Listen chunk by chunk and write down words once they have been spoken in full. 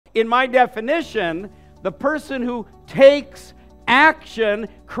In my definition, the person who takes action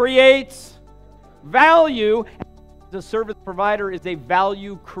creates value. The service provider is a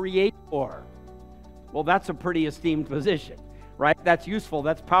value creator. Well, that's a pretty esteemed position, right? That's useful,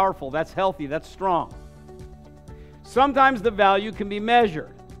 that's powerful, that's healthy, that's strong. Sometimes the value can be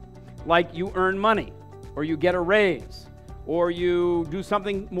measured, like you earn money, or you get a raise, or you do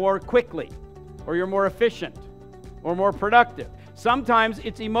something more quickly, or you're more efficient, or more productive. Sometimes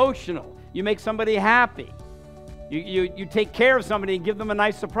it's emotional. You make somebody happy. You take care of somebody and give them a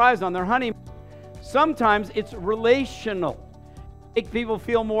nice surprise on their honeymoon. Sometimes it's relational. Make people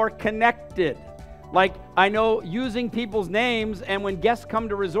feel more connected. Like, I know using people's names, and when guests come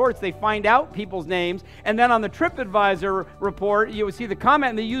to resorts, they find out people's names, and then on the TripAdvisor report, you will see the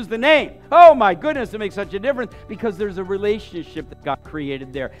comment, and they use the name. Oh my goodness, it makes such a difference, because there's a relationship that got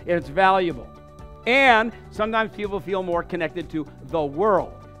created there, and it's valuable. And sometimes people feel more connected to the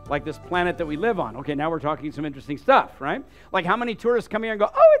world, like this planet that we live on. Okay, now we're talking some interesting stuff, right? Like, how many tourists come here and go,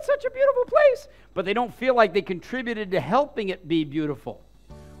 oh, it's such a beautiful place, but they don't feel like they contributed to helping it be beautiful,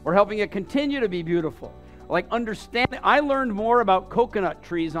 or helping it continue to be beautiful. Like, understanding. I learned more about coconut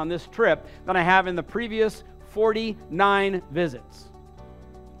trees on this trip than I have in the previous 49 visits.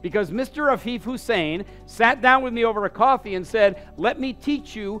 Because Mr. Afif Hussein sat down with me over a coffee and said, let me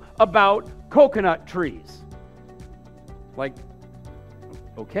teach you about coconut trees. Like,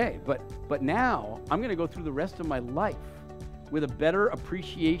 okay, but now I'm going to go through the rest of my life with a better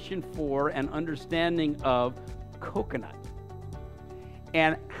appreciation for and understanding of coconut.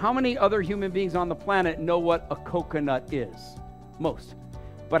 And how many other human beings on the planet know what a coconut is? Most.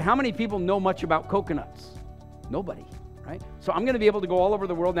 But how many people know much about coconuts? Nobody, right? So I'm going to be able to go all over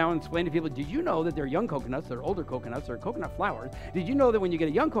the world now and explain to people, did you know that there are young coconuts, there are older coconuts, there are coconut flowers? Did you know that when you get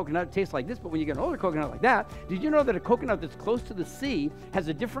a young coconut, it tastes like this, but when you get an older coconut like that? Did you know that a coconut that's close to the sea has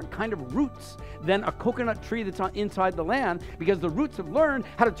a different kind of roots than a coconut tree that's inside the land, because the roots have learned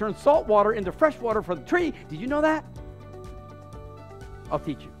how to turn salt water into fresh water for the tree? Did you know that? I'll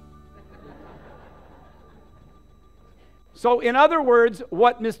teach you. So in other words,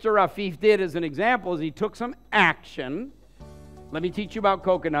 what Mr. Afif did as an example is he took some action. Let me teach you about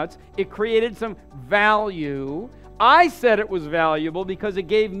coconuts. It created some value. I said it was valuable because it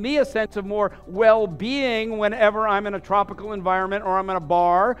gave me a sense of more well-being whenever I'm in a tropical environment, or I'm in a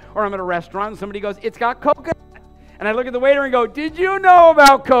bar, or I'm at a restaurant and somebody goes, it's got coconut. And I look at the waiter and go, did you know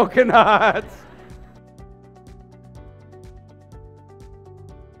about coconuts?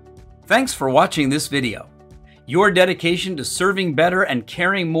 Thanks for watching this video. Your dedication to serving better and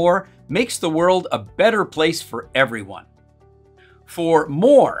caring more makes the world a better place for everyone. For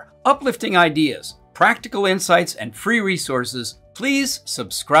more uplifting ideas, practical insights, and free resources, please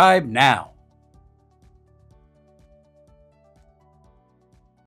subscribe now.